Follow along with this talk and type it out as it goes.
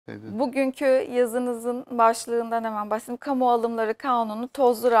Evet. Bugünkü yazınızın başlığından hemen başlayayım. Kamu alımları kanunu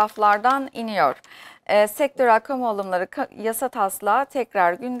tozlu raflardan iniyor. Sektörel kamu alımları yasa taslağı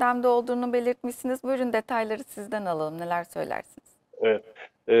tekrar gündemde olduğunu belirtmişsiniz. Buyurun detayları sizden alalım. Neler söylersiniz? Evet.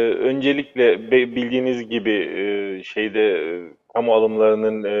 Öncelikle bildiğiniz gibi kamu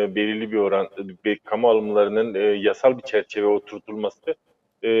alımlarının belirli bir kamu alımlarının yasal bir çerçeve oturtulması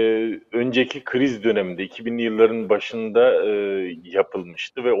e, önceki kriz döneminde 2000'li yılların başında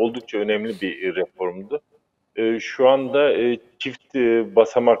yapılmıştı ve oldukça önemli bir reformdu. Şu anda çift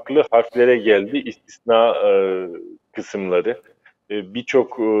basamaklı harflere geldi istisna kısımları.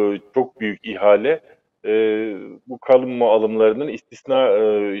 Birçok çok büyük ihale e, bu kamu alımlarının istisna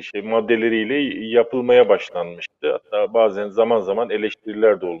maddeleriyle yapılmaya başlanmıştı. Hatta bazen zaman zaman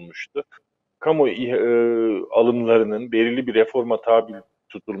eleştiriler de olmuştu. Alımlarının belirli bir reforma tabi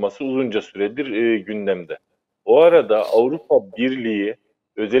tutulması uzunca süredir gündemde. O arada Avrupa Birliği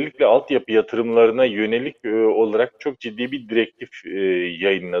özellikle altyapı yatırımlarına yönelik olarak çok ciddi bir direktif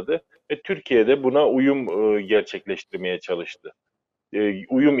yayınladı ve Türkiye'de buna uyum gerçekleştirmeye çalıştı.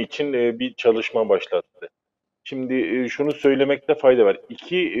 Uyum için bir çalışma başlattı. Şimdi şunu söylemekte fayda var.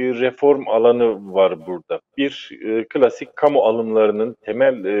 İki reform alanı var burada. Bir, klasik kamu alımlarının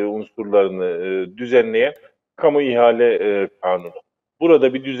temel unsurlarını düzenleyen kamu ihale kanunu.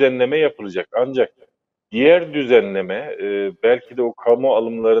 Burada bir düzenleme yapılacak. Ancak diğer düzenleme belki de o kamu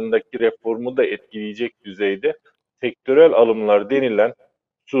alımlarındaki reformu da etkileyecek düzeyde sektörel alımlar denilen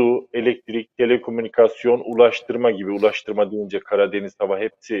su, elektrik, telekomünikasyon, ulaştırma gibi, ulaştırma deyince Karadeniz hava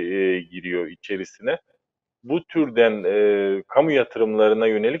hepsi giriyor içerisine. Bu türden kamu yatırımlarına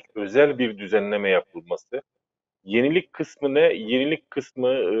yönelik özel bir düzenleme yapılması. Yenilik kısmı ne? Yenilik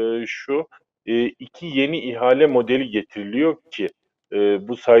kısmı şu, iki yeni ihale modeli getiriliyor ki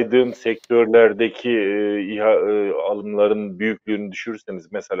bu saydığım sektörlerdeki alımların büyüklüğünü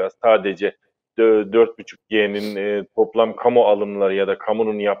düşürürseniz mesela sadece 4,5G'nin toplam kamu alımları ya da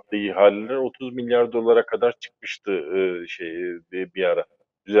kamunun yaptığı ihaleler 30 milyar dolara kadar çıkmıştı bir ara.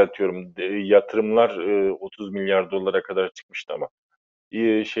 Düzeltiyorum, yatırımlar 30 milyar dolara kadar çıkmıştı ama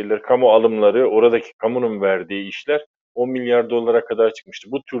kamu alımları, oradaki kamunun verdiği işler 10 milyar dolara kadar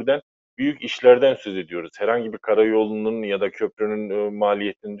çıkmıştı. Bu türden büyük işlerden söz ediyoruz. Herhangi bir karayolunun ya da köprünün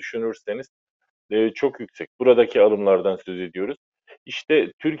maliyetini düşünürseniz çok yüksek. Buradaki alımlardan söz ediyoruz.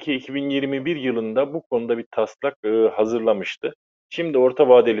 İşte Türkiye 2021 yılında bu konuda bir taslak hazırlamıştı. Şimdi orta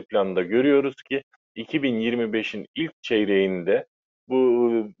vadeli planda görüyoruz ki 2025'in ilk çeyreğinde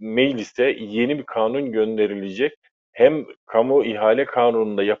bu meclise yeni bir kanun gönderilecek. Hem kamu ihale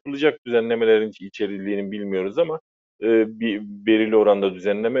kanununda yapılacak düzenlemelerin içeriliğini bilmiyoruz ama bir belirli oranda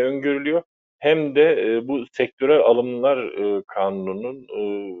düzenleme öngörülüyor. Hem de bu sektörel alımlar kanununun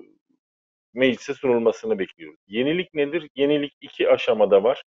meclise sunulmasını bekliyoruz. Yenilik nedir? Yenilik iki aşamada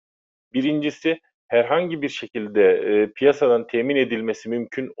var. Birincisi herhangi bir şekilde piyasadan temin edilmesi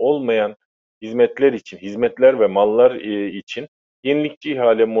mümkün olmayan hizmetler için, hizmetler ve mallar için yenilikçi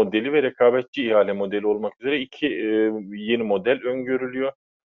ihale modeli ve rekabetçi ihale modeli olmak üzere iki yeni model öngörülüyor.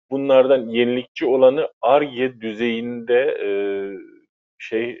 Bunlardan yenilikçi olanı Ar-Ge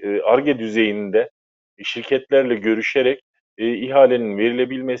düzeyinde şirketlerle görüşerek ihalenin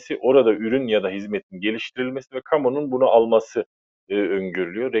verilebilmesi, orada ürün ya da hizmetin geliştirilmesi ve kamunun bunu alması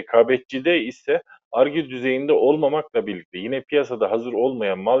öngörülüyor. Rekabetçide ise Ar-Ge düzeyinde olmamakla birlikte yine piyasada hazır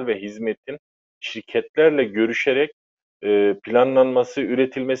olmayan mal ve hizmetin şirketlerle görüşerek planlanması,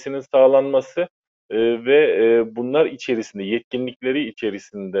 üretilmesinin sağlanması ve bunlar içerisinde, yetkinlikleri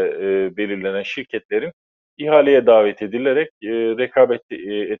içerisinde belirlenen şirketlerin ihaleye davet edilerek rekabet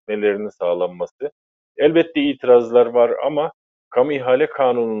etmelerinin sağlanması. Elbette itirazlar var ama kamu ihale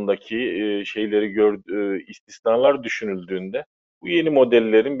kanunundaki istisnalar düşünüldüğünde bu yeni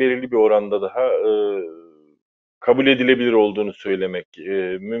modellerin belirli bir oranda daha kabul edilebilir olduğunu söylemek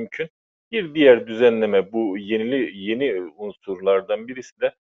mümkün. Bir diğer düzenleme bu yeni unsurlardan birisi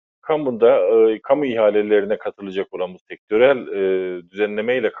de kamu ihalelerine katılacak olan bu sektörel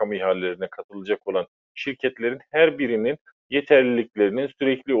düzenlemeyle kamu ihalelerine katılacak olan şirketlerin her birinin yeterliliklerinin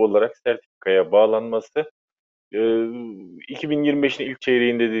sürekli olarak sertifikaya bağlanması. 2025'in ilk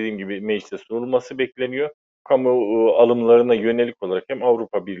çeyreğinde dediğim gibi meclise sunulması bekleniyor. Kamu alımlarına yönelik olarak hem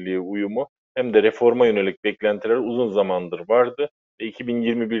Avrupa Birliği uyumu hem de reforma yönelik beklentiler uzun zamandır vardı.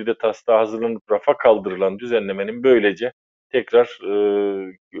 2021'de taslağı hazırlanıp rafa kaldırılan düzenlemenin böylece tekrar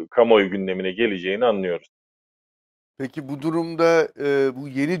kamuoyu gündemine geleceğini anlıyoruz. Peki bu durumda bu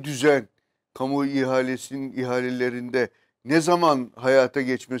yeni düzen kamu ihalelerinde ne zaman hayata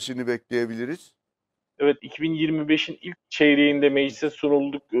geçmesini bekleyebiliriz? Evet, 2025'in ilk çeyreğinde meclise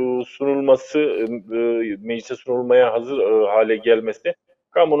sunulmaya hazır hale gelmesi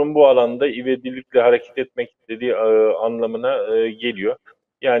kamunun bu alanda ivedilikle hareket etmek istediği anlamına geliyor.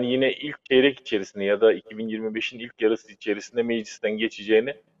 Yani yine ilk çeyrek içerisinde ya da 2025'in ilk yarısı içerisinde meclisten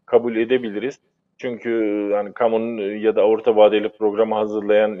geçeceğini kabul edebiliriz. Çünkü yani kamunun ya da orta vadeli programı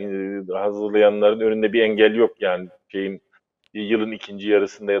hazırlayanların önünde bir engel yok, yani yılın ikinci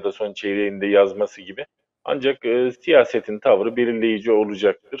yarısında ya da son çeyreğinde yazması gibi. Ancak siyasetin tavrı belirleyici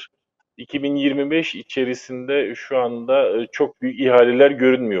olacaktır. 2025 içerisinde şu anda çok büyük ihaleler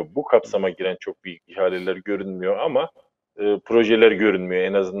görünmüyor. Bu kapsama giren çok büyük ihaleler görünmüyor ama projeler görünmüyor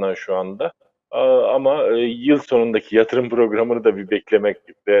en azından şu anda. Ama yıl sonundaki yatırım programını da bir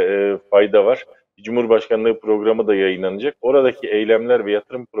beklemekte fayda var. Cumhurbaşkanlığı programı da yayınlanacak. Oradaki eylemler ve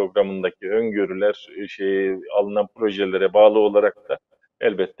yatırım programındaki öngörüler alınan projelere bağlı olarak da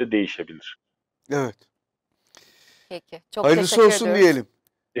elbette değişebilir. Evet. Peki. Çok Hayırlısı teşekkür olsun ediyoruz. diyelim.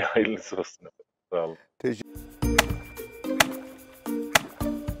 Hayırlısı olsun. Sağ olun. Teşekkür